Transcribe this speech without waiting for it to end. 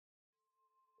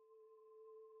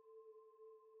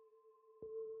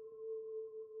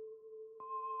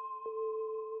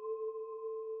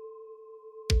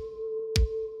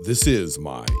This is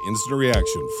my instant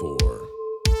reaction for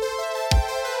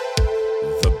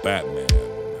The Batman.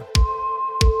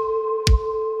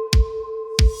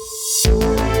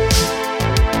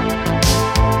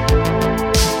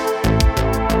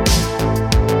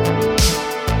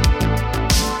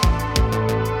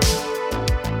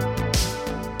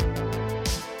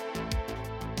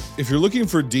 If you're looking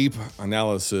for deep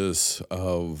analysis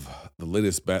of the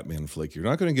latest Batman flick, you're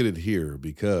not going to get it here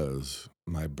because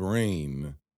my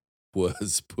brain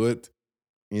was put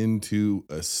into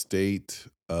a state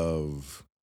of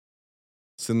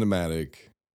cinematic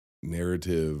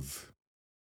narrative,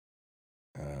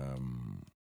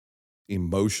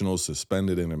 emotional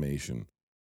suspended animation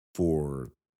for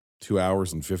 2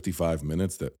 hours and 55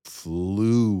 minutes that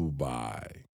flew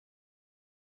by.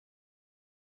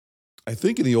 I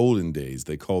think in the olden days,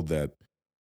 they called that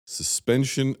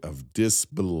suspension of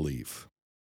disbelief.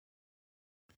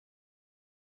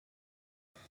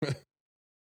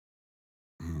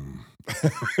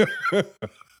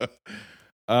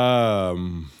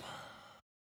 um,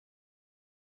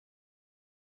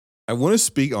 I want to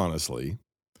speak honestly,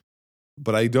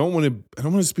 but I don't want to. I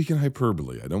don't want to speak in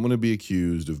hyperbole. I don't want to be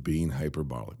accused of being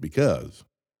hyperbolic because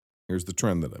here's the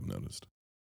trend that I've noticed: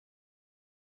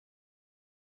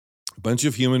 a bunch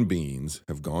of human beings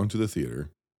have gone to the theater,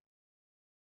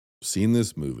 seen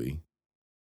this movie,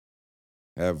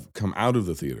 have come out of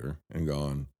the theater and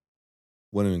gone,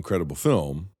 "What an incredible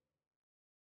film!"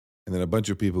 And then a bunch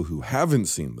of people who haven't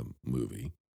seen the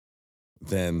movie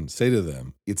then say to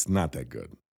them, "It's not that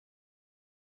good."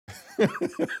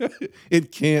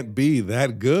 It can't be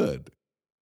that good.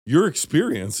 Your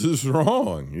experience is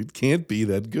wrong. It can't be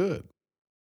that good.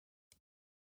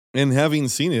 And having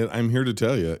seen it, I'm here to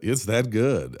tell you, it's that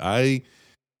good. I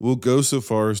will go so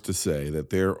far as to say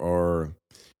that there are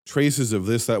traces of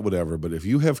this, that, whatever, but if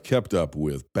you have kept up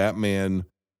with Batman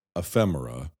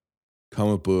ephemera,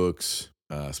 comic books,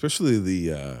 especially the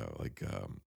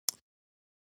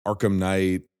Arkham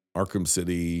Knight, Arkham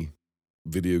City,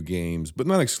 video games, but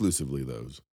not exclusively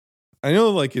those. I know,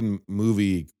 like in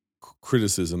movie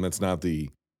criticism, that's not the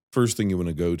first thing you want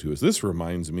to go to. Is this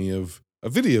reminds me of a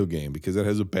video game because that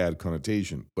has a bad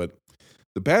connotation. But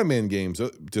the Batman games,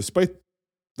 despite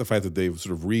the fact that they've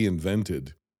sort of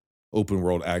reinvented open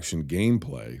world action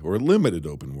gameplay or limited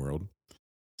open world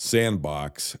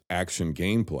sandbox action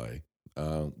gameplay,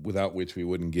 without which we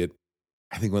wouldn't get,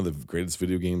 I think, one of the greatest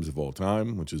video games of all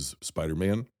time, which is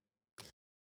Spider-Man.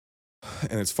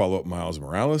 And its follow-up, Miles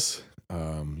Morales.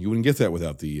 You wouldn't get that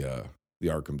without the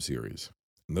Arkham series.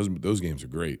 And those games are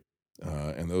great.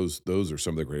 And those are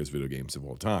some of the greatest video games of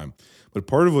all time. But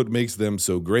part of what makes them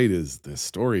so great is the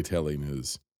storytelling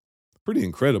is pretty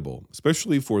incredible,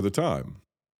 especially for the time.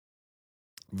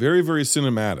 Very, very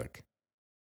cinematic.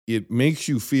 It makes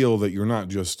you feel that you're not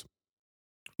just,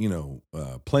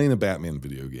 playing a Batman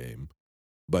video game,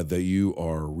 but that you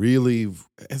are really,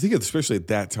 I think especially at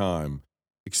that time,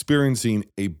 experiencing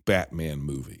a Batman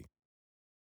movie.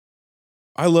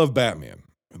 I love Batman.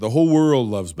 The whole world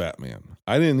loves Batman.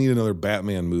 I didn't need another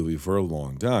Batman movie for a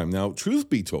long time. Now, truth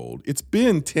be told, it's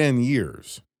been 10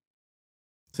 years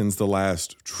since the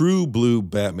last true blue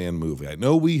Batman movie. I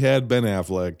know we had Ben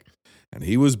Affleck, and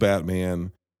he was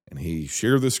Batman, and he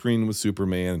shared the screen with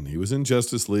Superman, and he was in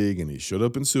Justice League, and he showed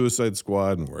up in Suicide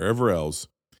Squad and wherever else.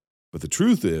 But the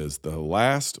truth is, the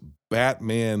last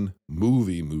Batman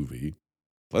movie,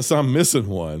 unless I'm missing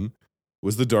one,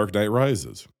 was The Dark Knight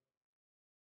Rises.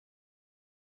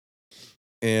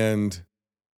 And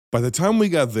by the time we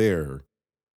got there,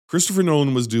 Christopher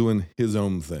Nolan was doing his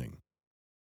own thing.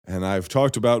 And I've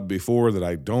talked about before that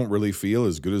I don't really feel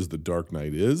as good as The Dark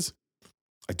Knight is.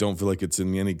 I don't feel like it's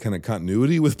in any kind of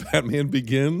continuity with Batman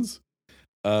Begins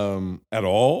at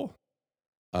all.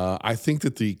 I think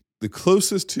that the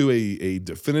closest to a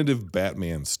definitive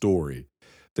Batman story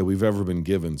that we've ever been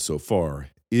given so far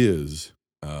is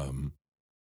Batman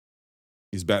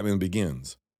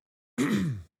Begins.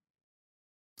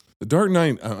 The Dark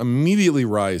Knight immediately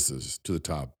rises to the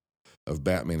top of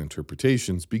Batman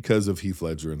interpretations because of Heath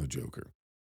Ledger and the Joker.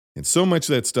 And so much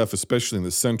of that stuff, especially in the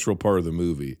central part of the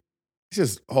movie, it's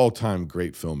just all-time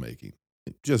great filmmaking.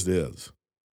 It just is.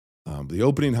 The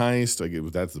opening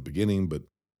heist, that's the beginning, but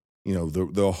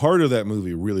the heart of that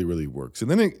movie really, really works.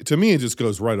 And then to me, it just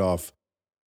goes right off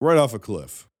a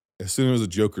cliff. As soon as the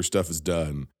Joker stuff is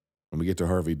done, when we get to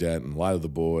Harvey Dent and Light of the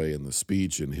Boy and the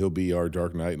speech and he'll be our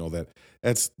Dark Knight and all that,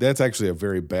 that's actually a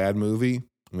very bad movie.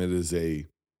 And it is a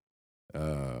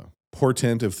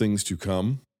portent of things to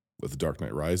come with The Dark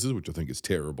Knight Rises, which I think is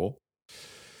terrible.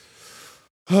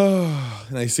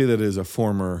 And I say that as a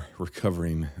former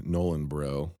recovering Nolan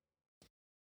bro.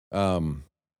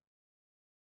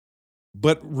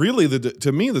 But really,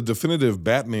 to me, the definitive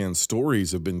Batman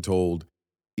stories have been told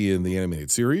in the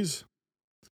animated series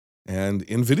and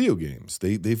in video games.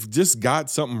 They've just got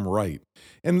something right.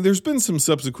 And there's been some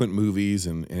subsequent movies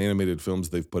and animated films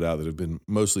they've put out that have been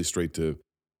mostly straight to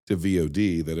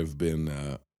VOD that have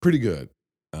been pretty good.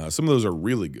 Some of those are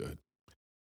really good.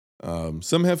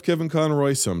 Some have Kevin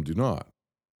Conroy, some do not.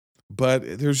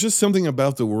 But there's just something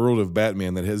about the world of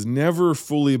Batman that has never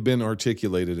fully been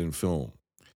articulated in film.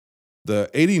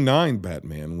 The '89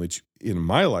 Batman, which in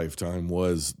my lifetime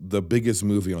was the biggest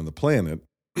movie on the planet,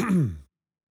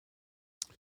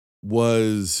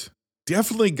 was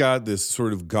definitely got this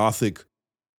sort of gothic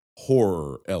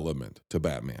horror element to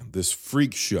Batman, this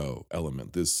freak show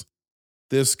element, this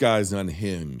guy's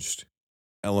unhinged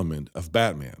element of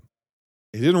Batman.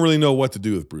 It didn't really know what to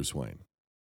do with Bruce Wayne,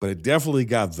 but it definitely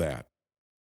got that.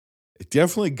 It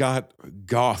definitely got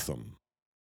Gotham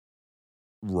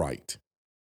right.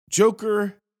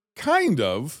 Joker, kind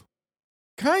of,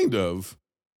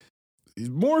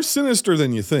 more sinister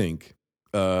than you think,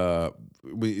 than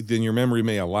your memory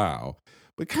may allow,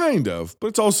 but kind of. But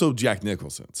it's also Jack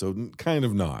Nicholson, so kind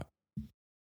of not.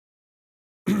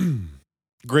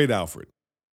 Great Alfred.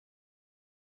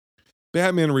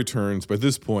 Batman Returns, by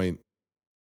this point,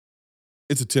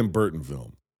 it's a Tim Burton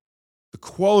film. The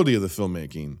quality of the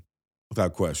filmmaking,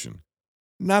 without question.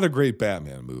 Not a great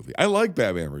Batman movie. I like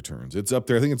Batman Returns. It's up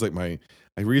there. I think it's like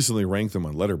I recently ranked them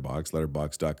on Letterboxd,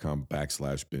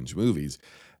 letterboxd.com/binge movies,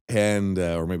 and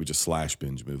or maybe just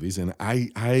 /binge movies. And I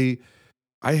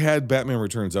had Batman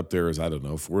Returns up there as, I don't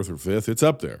know, 4th or 5th. It's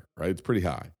up there, right? It's pretty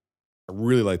high. I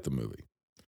really like the movie.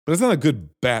 But it's not a good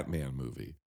Batman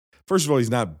movie. First of all, he's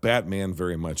not Batman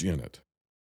very much in it.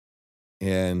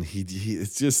 And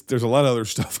it's just, there's a lot of other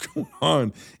stuff going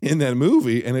on in that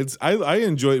movie. And I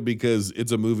enjoy it because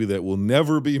it's a movie that will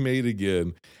never be made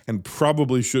again and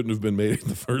probably shouldn't have been made in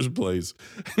the first place.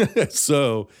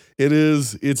 So it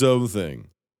is its own thing.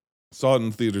 Saw it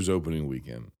in theaters opening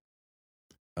weekend.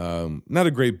 Not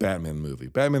a great Batman movie.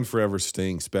 Batman Forever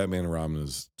stinks. Batman and Robin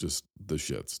is just the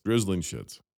shits, drizzling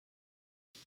shits.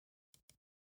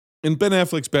 In Ben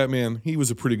Affleck's Batman, he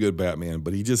was a pretty good Batman,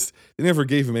 but they never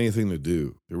gave him anything to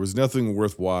do. There was nothing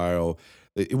worthwhile.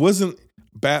 It wasn't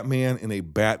Batman in a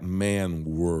Batman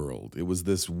world. It was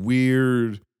this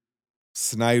weird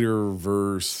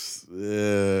Snyderverse.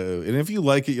 And if you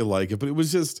like it, you like it. But it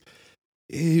was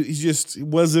it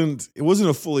wasn't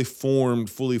a fully formed,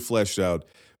 fully fleshed out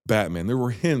Batman. There were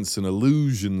hints and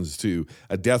allusions to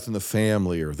a death in the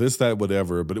family or this, that,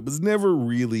 whatever, but it was never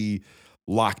really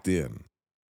locked in.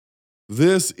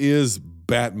 This is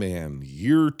Batman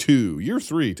year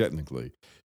 3, technically.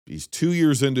 He's 2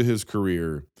 years into his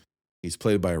career. He's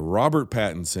played by Robert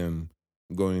Pattinson.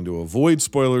 I'm going to avoid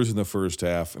spoilers in the first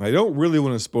half, and I don't really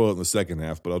want to spoil it in the second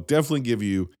half, but I'll definitely give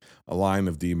you a line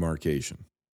of demarcation.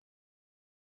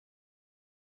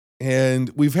 And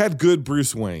we've had good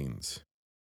Bruce Waynes.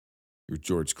 Your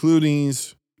George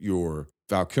Clooney's, your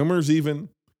Val Kilmer's even.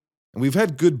 And we've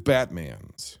had good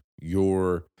Batmans.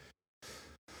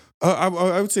 I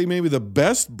would say maybe the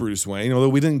best Bruce Wayne, although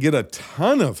we didn't get a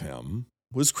ton of him,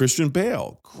 was Christian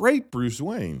Bale. Great Bruce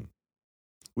Wayne.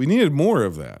 We needed more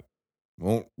of that.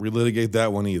 Won't relitigate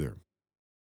that one either.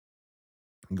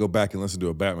 Go back and listen to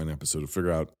a Batman episode to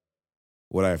figure out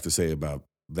what I have to say about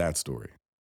that story.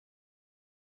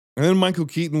 And then Michael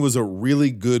Keaton was a really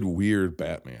good, weird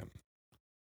Batman.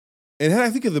 And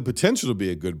I think, had the potential to be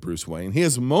a good Bruce Wayne. He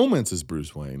has moments as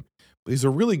Bruce Wayne, but he's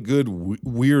a really good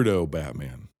weirdo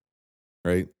Batman.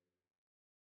 Right?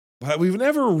 But we've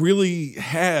never really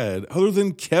had, other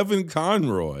than Kevin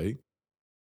Conroy,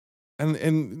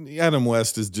 and Adam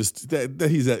West is just,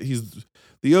 he's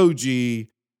the OG,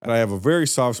 and I have a very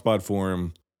soft spot for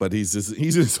him, but he's in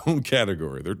his own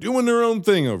category. They're doing their own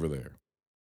thing over there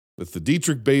with the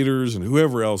Dietrich Baders and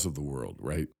whoever else of the world,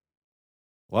 right?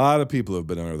 A lot of people have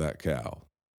been under that cow.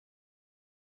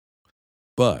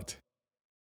 But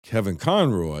Kevin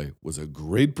Conroy was a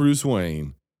great Bruce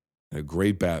Wayne and a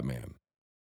great Batman.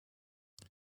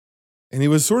 And he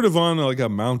was sort of on like a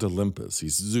Mount Olympus.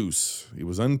 He's Zeus. He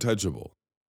was untouchable.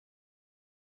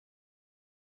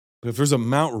 But if there's a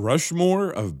Mount Rushmore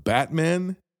of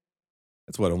Batman,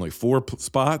 that's what, only 4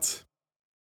 spots?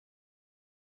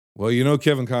 Well,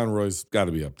 Kevin Conroy's got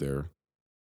to be up there.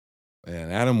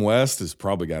 And Adam West has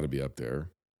probably got to be up there.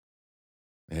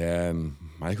 And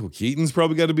Michael Keaton's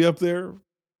probably got to be up there.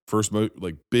 First,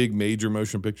 big major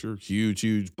motion picture, huge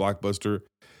blockbuster.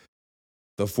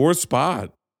 The 4th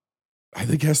spot, I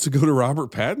think, has to go to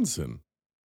Robert Pattinson.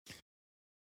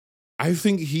 I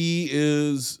think he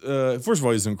is. First of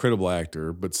all, he's an incredible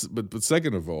actor, but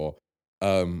second of all,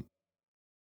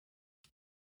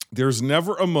 There's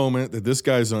never a moment that this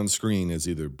guy's on screen as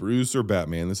either Bruce or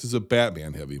Batman. This is a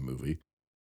Batman heavy movie.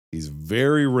 He's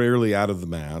very rarely out of the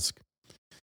mask.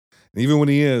 And even when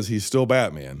he is, he's still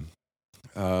Batman.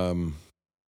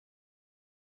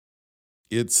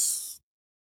 It's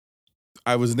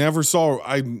I was never saw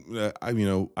I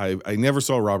never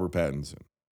saw Robert Pattinson.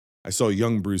 I saw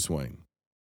young Bruce Wayne,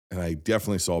 and I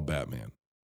definitely saw Batman.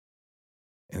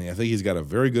 And I think he's got a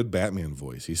very good Batman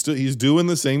voice. He's doing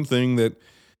the same thing that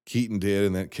Keaton did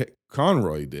and that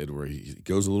Conroy did, where he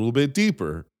goes a little bit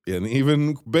deeper, and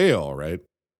even Bale, right?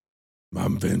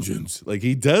 I'm vengeance. Like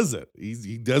he does it.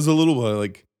 He does a little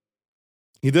like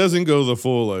he doesn't go the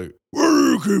full like, where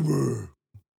are you keeper?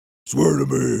 Swear to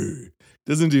me.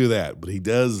 Doesn't do that, but he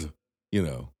does,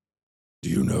 do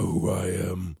you know who I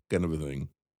am? Kind of a thing.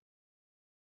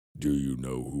 Do you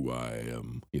know who I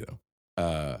am?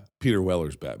 Peter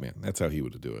Weller's Batman. That's how he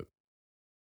would do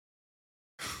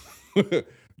it.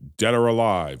 Dead or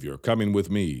alive, you're coming with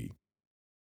me.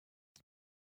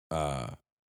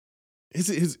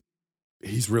 He's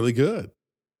really good.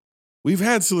 We've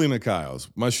had Selena Kyles.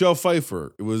 Michelle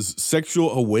Pfeiffer. It was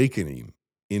sexual awakening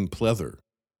in pleather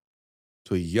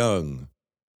to a young,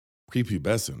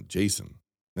 prepubescent Jason.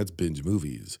 That's binge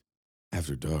movies.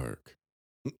 After dark.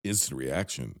 Instant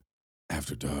reaction.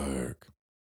 After dark.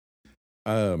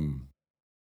 And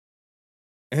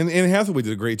Anne Hathaway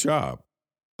did a great job.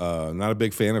 Not a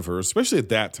big fan of her, especially at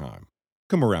that time.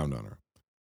 Come around on her.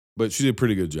 But she did a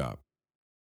pretty good job.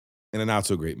 In a not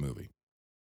so great movie.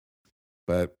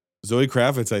 But Zoe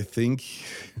Kravitz, I think,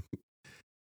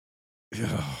 if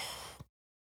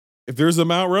there's a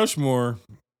Mount Rushmore,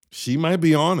 she might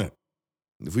be on it.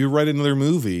 If we write another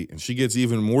movie and she gets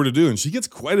even more to do, and she gets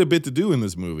quite a bit to do in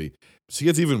this movie, she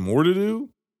gets even more to do,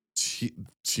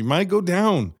 she might go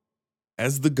down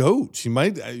as the GOAT. She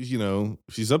might,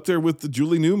 she's up there with the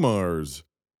Julie Newmars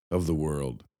of the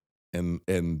world and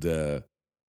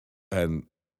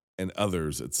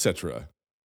others, etc.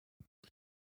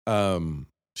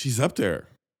 She's up there.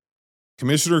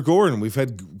 Commissioner Gordon. We've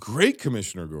had great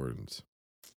Commissioner Gordons.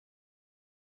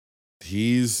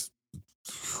 He's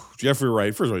Jeffrey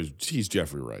Wright. First of all, he's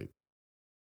Jeffrey Wright.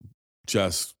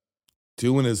 Just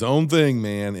doing his own thing,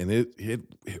 man, and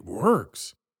it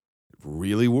works. It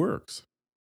really works.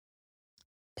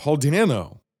 Paul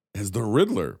Dano as the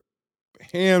Riddler.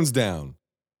 Hands down,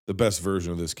 the best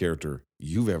version of this character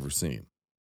you've ever seen.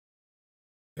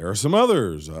 There are some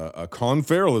others. Colin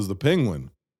Farrell is the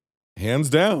Penguin. Hands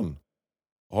down.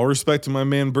 All respect to my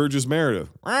man Burgess Meredith.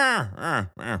 All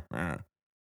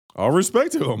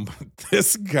respect to him. But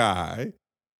this guy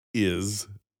is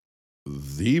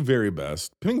the very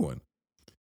best Penguin.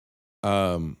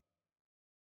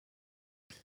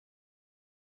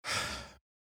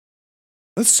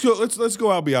 Let's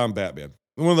go out beyond Batman.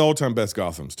 One of the all-time best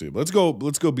Gothams too. Let's go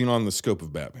beyond the scope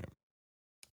of Batman.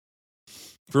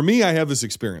 For me, I have this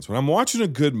experience. When I'm watching a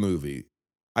good movie,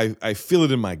 I feel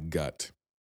it in my gut.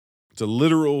 It's a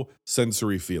literal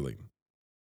sensory feeling.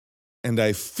 And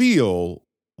I feel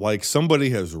like somebody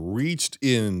has reached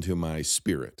into my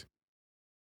spirit,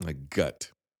 my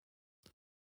gut,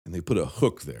 and they put a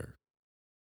hook there.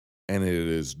 And it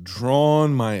has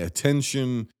drawn my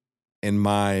attention and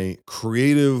my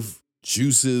creative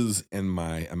juices and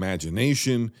my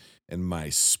imagination and my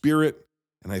spirit.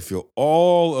 And I feel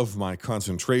all of my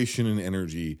concentration and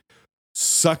energy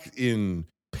sucked in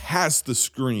past the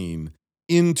screen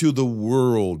into the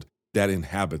world that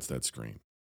inhabits that screen.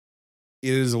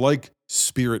 It is like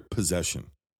spirit possession.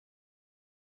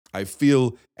 I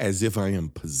feel as if I am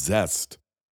possessed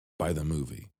by the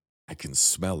movie. I can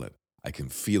smell it. I can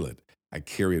feel it. I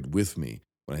carry it with me.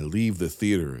 When I leave the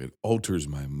theater, it alters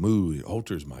my mood. It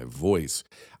alters my voice.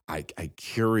 I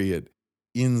carry it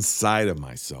inside of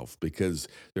myself because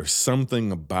there's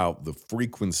something about the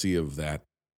frequency of that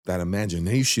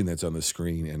imagination that's on the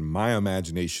screen and my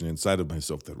imagination inside of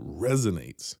myself that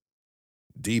resonates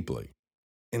deeply.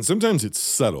 And sometimes it's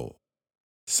subtle.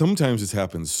 Sometimes it's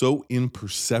happened so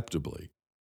imperceptibly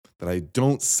that I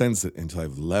don't sense it until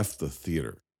I've left the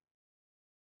theater.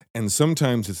 And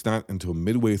sometimes it's not until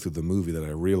midway through the movie that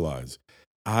I realize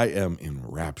I am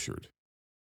enraptured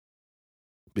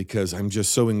because I'm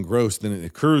just so engrossed. Then it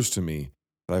occurs to me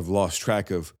that I've lost track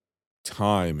of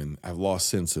time and I've lost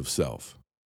sense of self.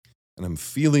 And I'm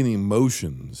feeling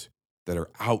emotions that are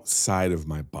outside of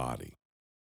my body.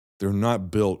 They're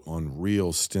not built on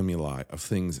real stimuli of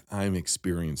things I'm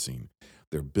experiencing.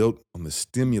 They're built on the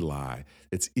stimuli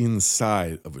that's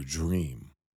inside of a dream,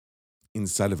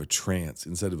 inside of a trance,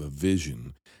 inside of a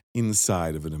vision,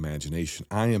 inside of an imagination.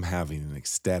 I am having an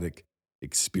ecstatic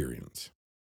experience.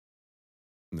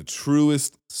 In the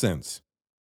truest sense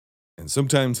And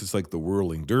sometimes it's like the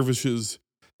whirling dervishes,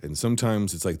 and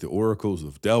sometimes it's like the oracles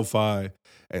of Delphi,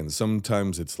 and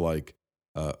sometimes it's like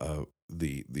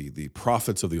the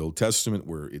prophets of the Old Testament,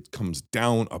 where it comes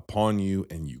down upon you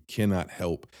and you cannot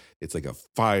help. It's like a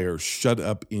fire shut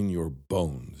up in your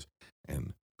bones.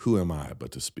 And who am I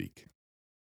but to speak?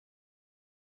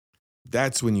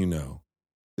 That's when you know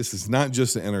this is not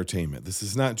just an entertainment. This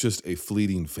is not just a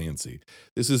fleeting fancy.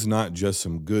 This is not just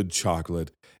some good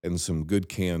chocolate and some good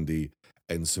candy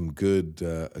and some good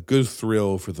a good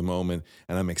thrill for the moment.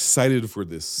 And I'm excited for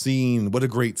this scene. What a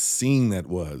great scene that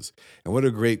was, and what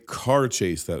a great car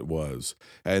chase that was,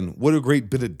 and what a great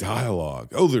bit of dialogue.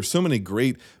 Oh, there's so many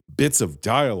great bits of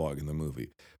dialogue in the movie.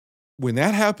 When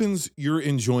that happens, you're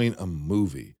enjoying a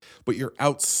movie, but you're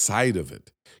outside of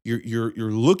it. You're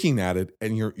looking at it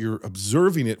and you're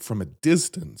observing it from a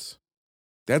distance.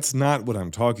 That's not what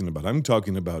I'm talking about. I'm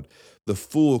talking about the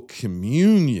full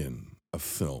communion of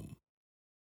film,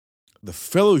 the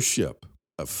fellowship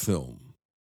of film,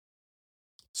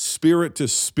 spirit to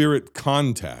spirit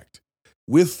contact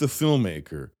with the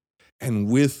filmmaker and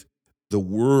with the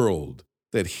world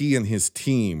that he and his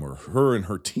team, or her and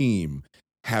her team,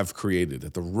 have created,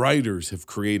 that the writers have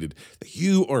created, that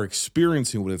you are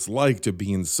experiencing what it's like to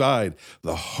be inside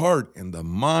the heart and the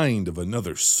mind of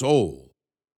another soul.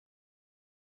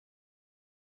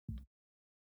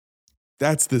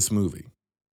 That's this movie.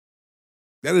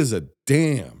 That is a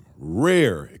damn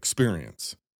rare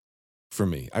experience for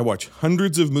me. I watch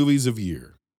hundreds of movies a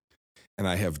year, and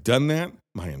I have done that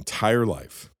my entire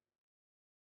life,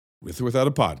 with or without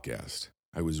a podcast.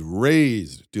 I was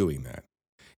raised doing that.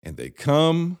 And they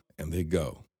come and they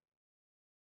go.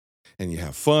 And you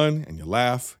have fun and you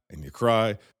laugh and you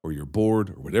cry, or you're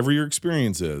bored, or whatever your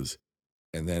experience is.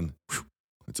 And then whew,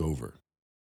 it's over.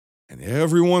 And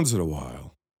every once in a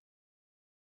while,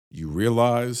 you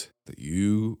realize that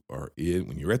you are in,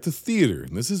 when you're at the theater,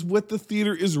 and this is what the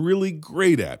theater is really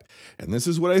great at. And this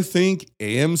is what I think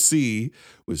AMC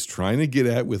was trying to get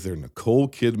at with their Nicole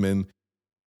Kidman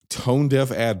tone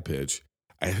deaf ad pitch.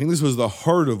 I think this was the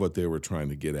heart of what they were trying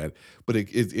to get at, but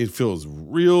it feels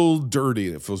real dirty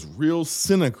and it feels real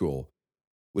cynical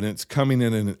when it's coming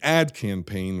in an ad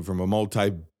campaign from a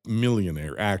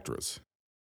multi-millionaire actress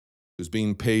who's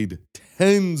being paid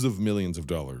tens of millions of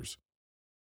dollars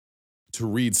to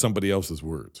read somebody else's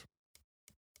words.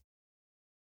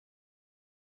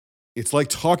 It's like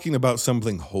talking about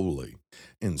something holy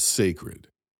and sacred.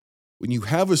 When you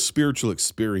have a spiritual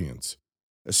experience,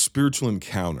 a spiritual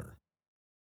encounter,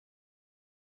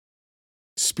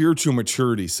 spiritual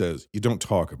maturity says you don't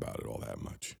talk about it all that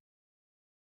much.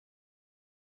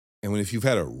 And if you've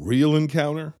had a real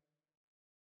encounter,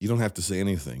 you don't have to say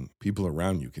anything. People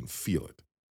around you can feel it.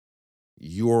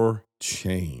 You're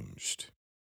changed.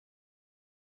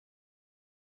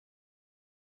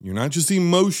 You're not just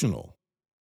emotional.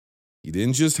 You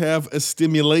didn't just have a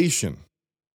stimulation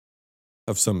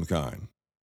of some kind.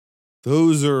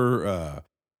 Those are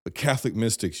the Catholic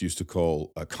mystics used to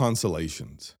call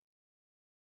consolations.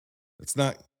 It's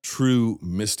not true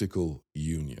mystical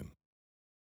union.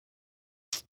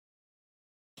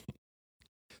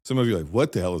 Some of you are like,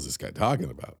 what the hell is this guy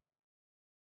talking about?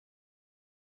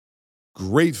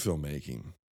 Great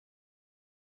filmmaking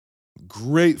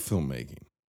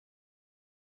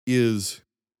is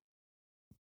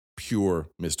pure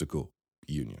mystical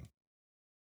union.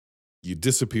 You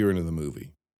disappear into the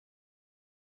movie.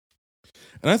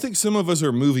 And I think some of us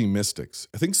are movie mystics.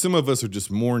 I think some of us are just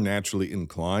more naturally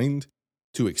inclined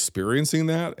to experiencing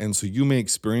that. And so you may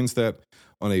experience that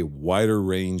on a wider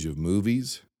range of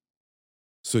movies.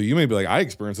 So you may be like, I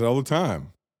experience it all the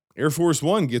time. Air Force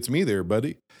One gets me there,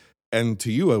 buddy. And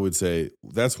to you, I would say,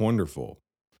 that's wonderful.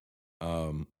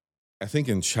 I think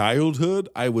in childhood,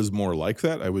 I was more like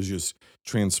that. I was just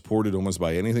transported almost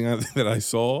by anything that I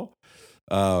saw.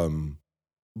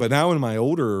 But now in my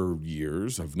older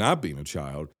years of not being a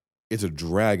child, it's a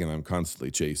dragon I'm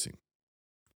constantly chasing.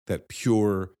 That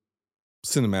pure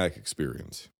cinematic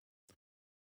experience.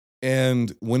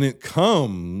 And when it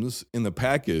comes in the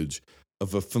package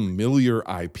of a familiar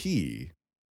IP,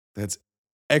 that's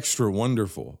extra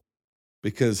wonderful.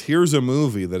 Because here's a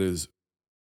movie here's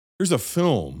a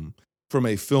film from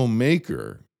a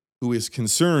filmmaker who is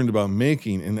concerned about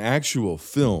making an actual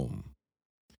film.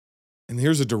 And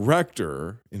here's a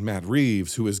director in Matt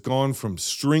Reeves who has gone from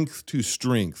strength to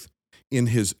strength in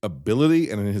his ability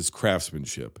and in his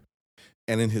craftsmanship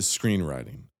and in his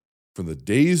screenwriting. From the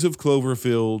days of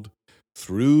Cloverfield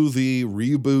through the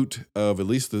reboot of at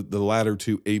least the latter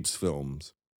two Apes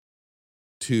films,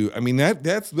 to, I mean,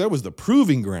 that was the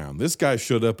proving ground. This guy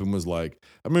showed up and was like,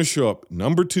 I'm going to show up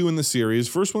number 2 in the series.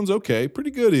 First one's okay,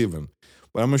 pretty good even.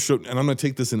 But I'm going to show, and I'm going to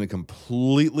take this in a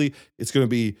completely, it's going to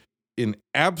be in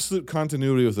absolute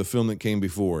continuity with the film that came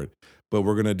before it. But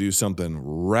we're going to do something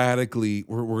radically,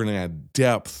 we're going to add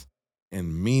depth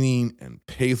and meaning and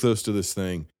pathos to this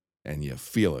thing, and you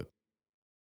feel it.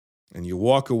 And you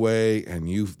walk away and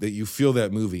you feel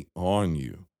that movie on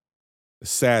you. The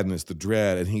sadness, the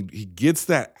dread, and he gets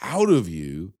that out of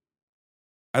you,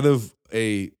 out of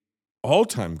a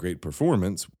all-time great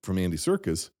performance from Andy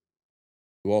Serkis,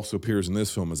 who also appears in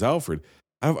this film as Alfred,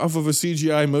 off of a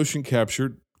CGI motion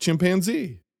captured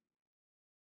chimpanzee.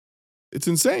 It's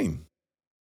insane.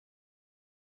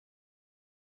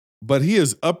 But he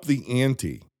has upped the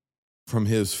ante from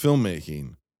his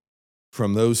filmmaking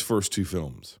from those first 2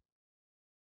 films,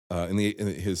 in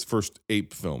his first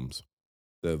 8 films.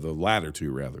 The latter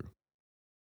 2, rather.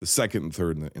 The second and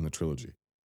third in the trilogy.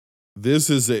 His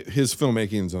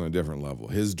filmmaking is on a different level.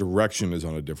 His direction is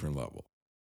on a different level.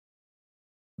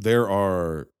 There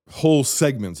are whole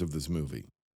segments of this movie,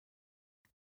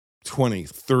 20,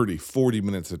 30, 40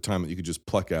 minutes at a time that you could just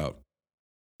pluck out.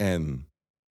 And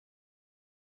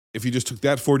if you just took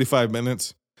that 45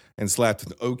 minutes and slapped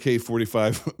an okay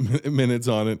 45 minutes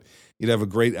on it, you'd have a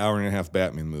great hour and a half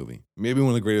Batman movie. Maybe one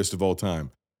of the greatest of all time.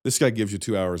 This guy gives you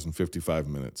 2 hours and 55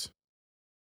 minutes.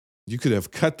 You could have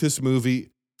cut this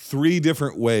movie 3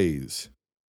 different ways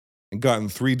and gotten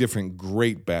 3 different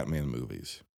great Batman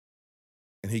movies.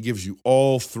 And he gives you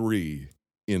all 3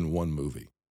 in one movie.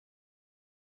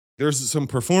 There's some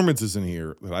performances in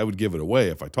here that I would give it away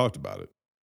if I talked about it.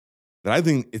 That I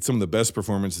think it's some of the best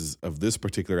performances of this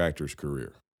particular actor's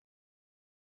career.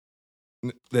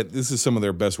 That this is some of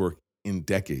their best work in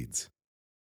decades.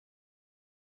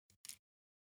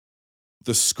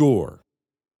 The score.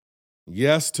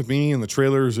 Yes, to me, in the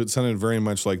trailers, it sounded very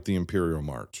much like the Imperial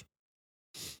March.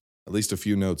 At least a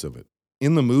few notes of it.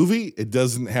 In the movie, it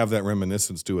doesn't have that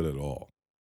reminiscence to it at all.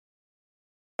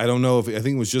 I don't know if, I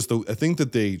think it was just, I think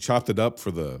that they chopped it up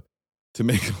to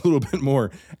make it a little bit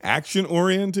more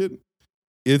action-oriented.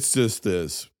 It's just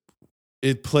this.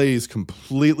 It plays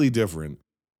completely different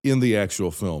in the actual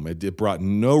film. It brought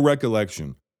no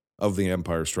recollection of The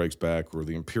Empire Strikes Back or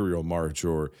The Imperial March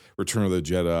or Return of the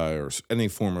Jedi or any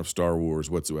form of Star Wars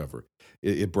whatsoever.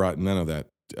 It brought none of that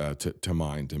to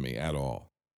mind to me at all.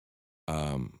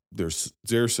 There's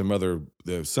some of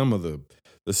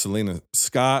the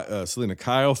Selena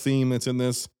Kyle theme that's in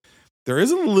this. There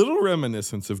is a little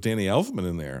reminiscence of Danny Elfman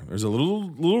in there. There's a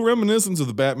little reminiscence of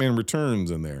the Batman Returns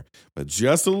in there, but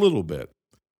just a little bit.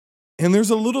 And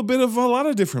there's a little bit of a lot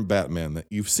of different Batman that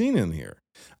you've seen in here.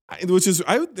 There's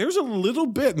a little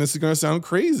bit, and this is going to sound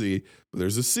crazy, but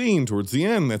there's a scene towards the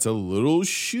end that's a little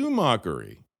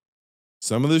Schumachery.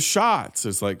 Some of the shots,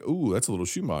 it's like, ooh, that's a little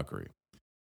Schumachery.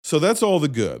 So that's all the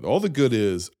good. All the good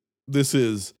is,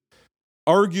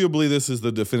 arguably, this is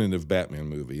the definitive Batman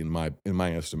movie in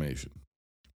my estimation.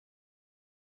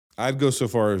 I'd go so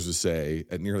far as to say,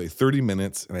 at nearly 30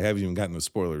 minutes, and I haven't even gotten to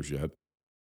spoilers yet,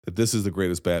 that this is the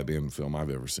greatest Batman film I've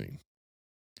ever seen.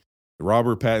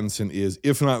 Robert Pattinson is,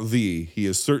 if not he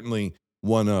is certainly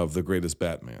one of the greatest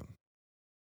Batman.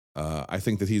 I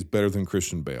think that he's better than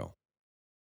Christian Bale,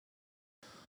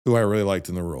 who I really liked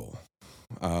in the role.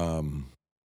 I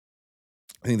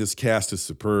think this cast is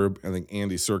superb. I think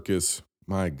Andy Serkis,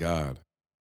 my God,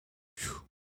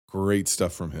 great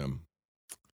stuff from him.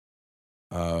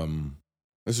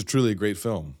 This is truly a great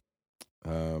film.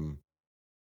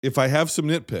 If I have some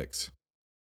nitpicks,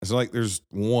 it's like there's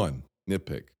one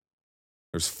nitpick.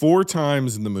 There's 4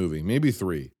 times in the movie, maybe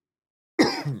 3,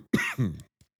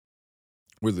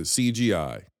 where the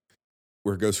CGI,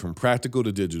 where it goes from practical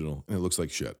to digital, and it looks like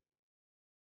shit.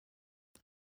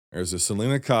 There's a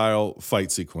Selena Kyle fight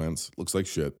sequence, looks like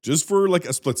shit, just for like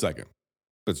a split second.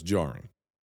 That's jarring.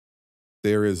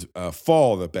 There is a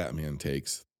fall that Batman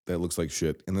takes that looks like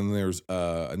shit, and then there's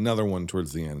another one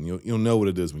towards the end. You'll know what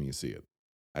it is when you see it.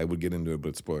 I would get into it, but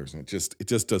it's spoilers, and it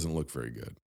just doesn't look very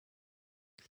good.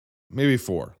 Maybe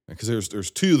 4, because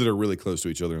there's 2 that are really close to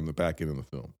each other in the back end of the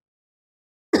film.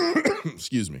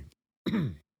 Excuse me.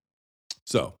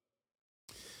 So,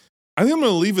 I think I'm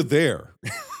going to leave it there.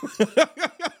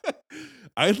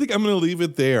 I think I'm going to leave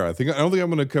it there. I don't think I'm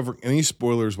going to cover any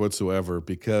spoilers whatsoever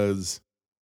because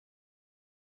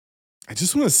I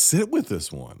just want to sit with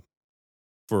this one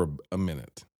for a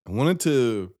minute. I want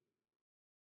to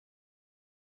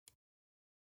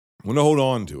hold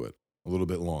on to it a little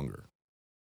bit longer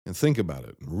and think about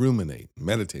it, and ruminate,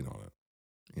 meditate on it.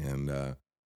 And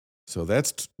so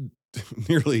that's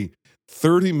nearly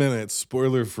 30 minutes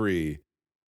spoiler-free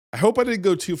I hope I didn't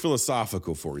go too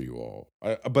philosophical for you all.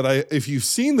 But if you've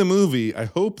seen the movie, I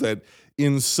hope that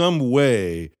in some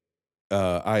way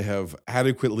I have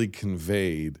adequately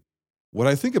conveyed what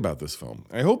I think about this film.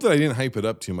 I hope that I didn't hype it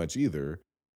up too much either.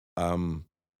 Um,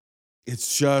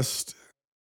 it's just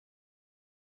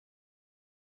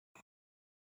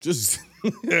it's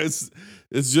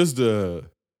just a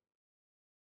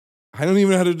I don't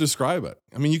even know how to describe it.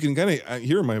 I mean, you can kind of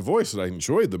hear in my voice that I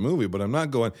enjoyed the movie, but I'm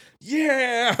not going,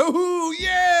 yeah, ooh,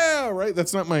 yeah, right?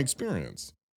 That's not my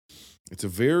experience. It's a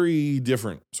very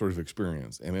different sort of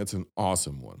experience, and it's an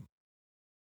awesome one.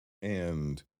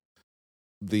 And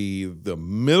the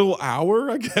middle hour,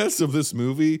 I guess, of this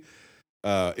movie,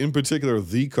 in particular,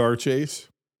 the car chase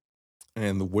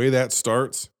and the way that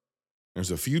starts,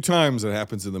 there's a few times that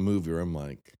happens in the movie where I'm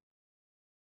like,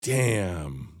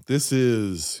 damn, this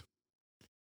is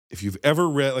if you've ever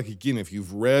read, like, again, if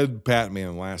you've read Batman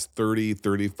in the last 30,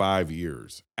 35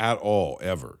 years at all,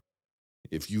 ever,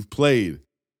 if you've played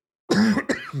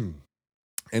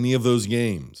any of those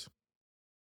games,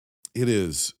 it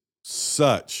is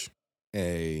such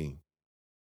a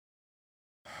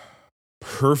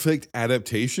perfect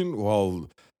adaptation while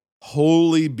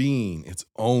wholly being its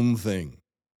own thing.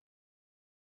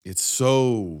 It's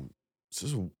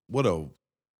just what a,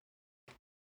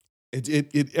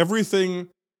 everything.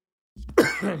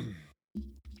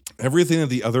 Everything that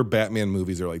the other Batman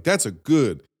movies are like, that's a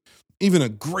good, even a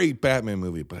great Batman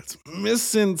movie, but it's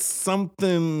missing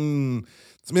something.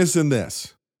 It's missing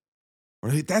this.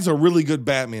 Right? That's a really good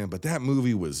Batman, but that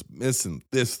movie was missing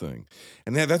this thing.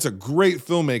 And that's a great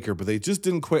filmmaker, but they just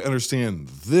didn't quite understand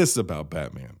this about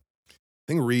Batman. I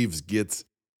think Reeves gets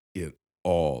it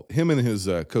all. Him and his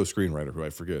co-screenwriter, who I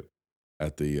forget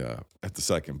at the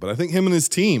second, but I think him and his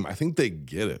team, I think they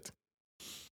get it.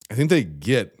 I think they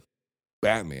get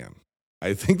Batman.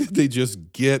 I think that they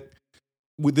just get,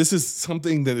 this is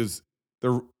something that is,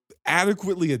 they're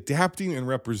adequately adapting and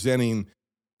representing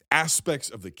aspects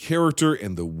of the character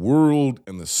and the world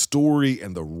and the story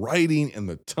and the writing and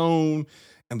the tone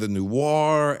and the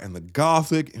noir and the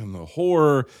gothic and the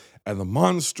horror and the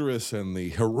monstrous and the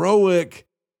heroic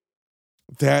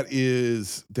that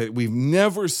we've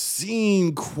never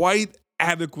seen quite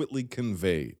adequately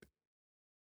conveyed.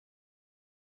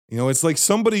 You know, it's like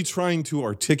somebody trying to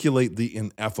articulate the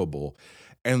ineffable,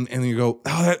 and you go,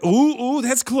 ooh,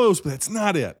 that's close, but that's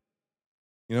not it.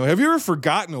 You know, have you ever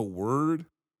forgotten a word?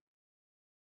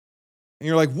 And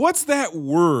you're like, what's that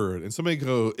word? And somebody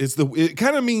goes, it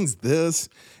kind of means this.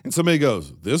 And somebody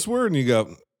goes, this word? And you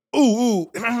go, ooh,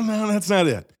 no, that's not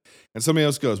it. And somebody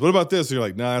else goes, what about this? And you're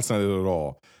like, no, that's not it at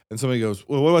all. And somebody goes,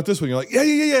 well, what about this one? You're like, yeah.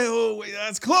 Oh, wait,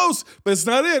 that's close, but it's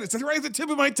not it. It's right at the tip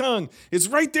of my tongue. It's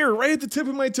right there, right at the tip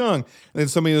of my tongue. And then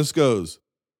somebody else goes,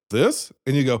 this?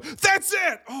 And you go, that's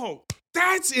it. Oh,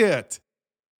 that's it.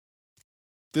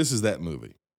 This is that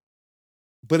movie.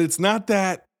 But it's not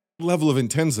that level of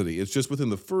intensity. It's just within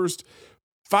the first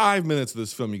 5 minutes of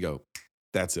this film, you go,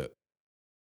 that's it.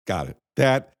 Got it.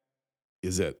 That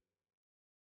is it.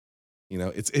 You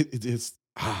know, it's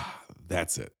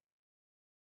that's it.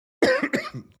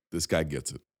 This guy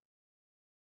gets it.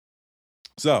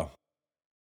 So,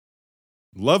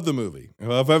 love the movie.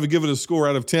 If I would give it a score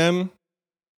out of 10,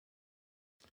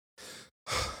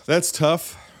 that's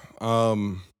tough. Let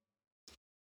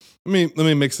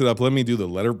me mix it up. Let me do the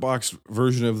Letterboxd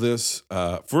version of this.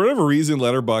 For whatever reason,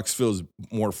 Letterboxd feels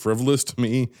more frivolous to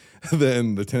me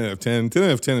than the 10 out of 10. 10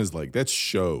 out of 10 is like, that's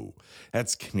show.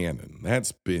 That's canon.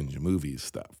 That's binge movie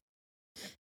stuff.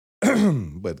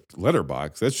 But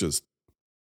Letterboxd, that's just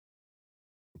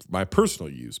my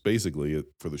personal use, basically,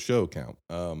 for the show count.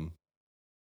 5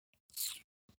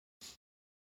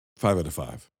 out of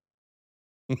 5.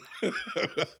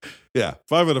 Yeah,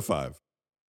 5 out of 5.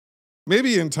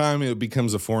 Maybe in time it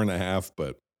becomes a 4.5,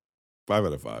 but 5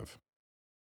 out of 5.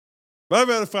 5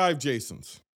 out of 5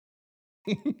 Jasons.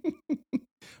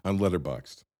 On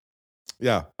Letterboxd.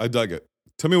 Yeah, I dug it.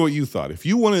 Tell me what you thought. If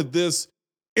you wanted this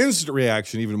instant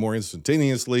reaction even more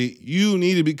instantaneously, you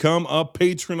need to become a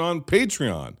patron on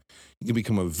Patreon. You can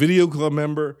become a video club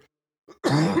member.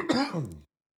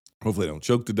 Hopefully I don't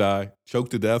choke to die. Choke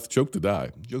to death. Choke to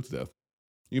die. Choke to death.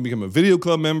 You can become a video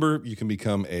club member. You can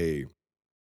become a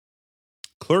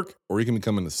clerk, or you can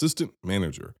become an assistant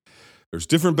manager. There's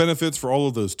different benefits for all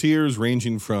of those tiers,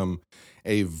 ranging from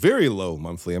a very low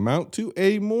monthly amount to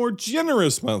a more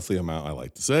generous monthly amount, I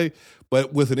like to say.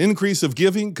 But with an increase of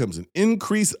giving comes an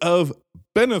increase of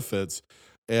benefits.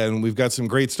 And we've got some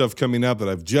great stuff coming up that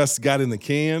I've just got in the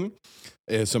can.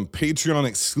 Some Patreon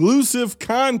exclusive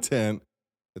content.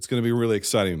 It's going to be really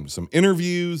exciting. Some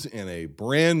interviews and a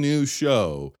brand new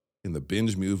show in the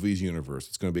Binge Movies universe.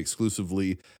 It's going to be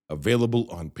exclusively available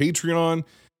on Patreon,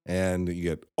 and you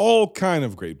get all kind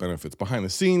of great benefits, behind the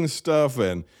scenes stuff,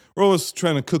 and we're always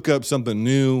trying to cook up something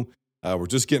new. We're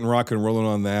just getting rock and rolling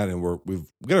on that, and we've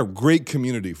got a great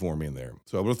community forming there.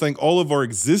 So I want to thank all of our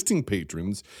existing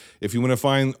patrons. If you want to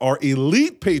find our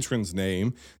elite patron's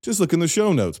name, just look in the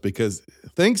show notes, because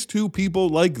thanks to people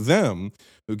like them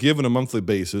who give on a monthly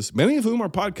basis, many of whom are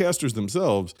podcasters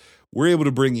themselves, we're able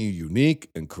to bring you unique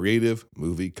and creative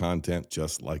movie content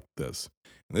just like this.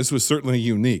 And this was certainly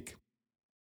unique.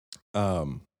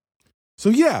 So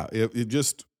yeah, it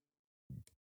just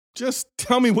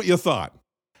tell me what you thought.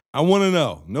 I want to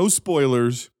know. No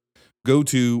spoilers. Go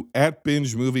to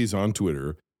 @BingeMovies on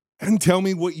Twitter and tell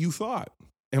me what you thought.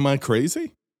 Am I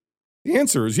crazy? The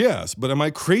answer is yes, but am I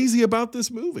crazy about this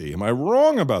movie? Am I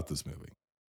wrong about this movie?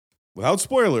 Without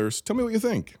spoilers, tell me what you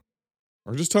think.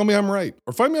 Or just tell me I'm right.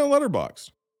 Or find me on Letterboxd.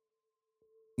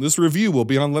 This review will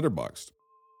be on Letterboxd.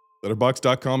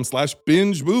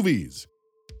 Letterboxd.com/BingeMovies.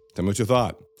 Tell me what you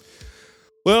thought.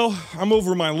 Well, I'm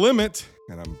over my limit,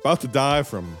 and I'm about to die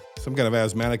from some kind of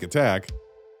asthmatic attack.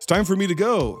 It's time for me to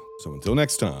go. So until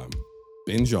next time,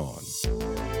 binge on.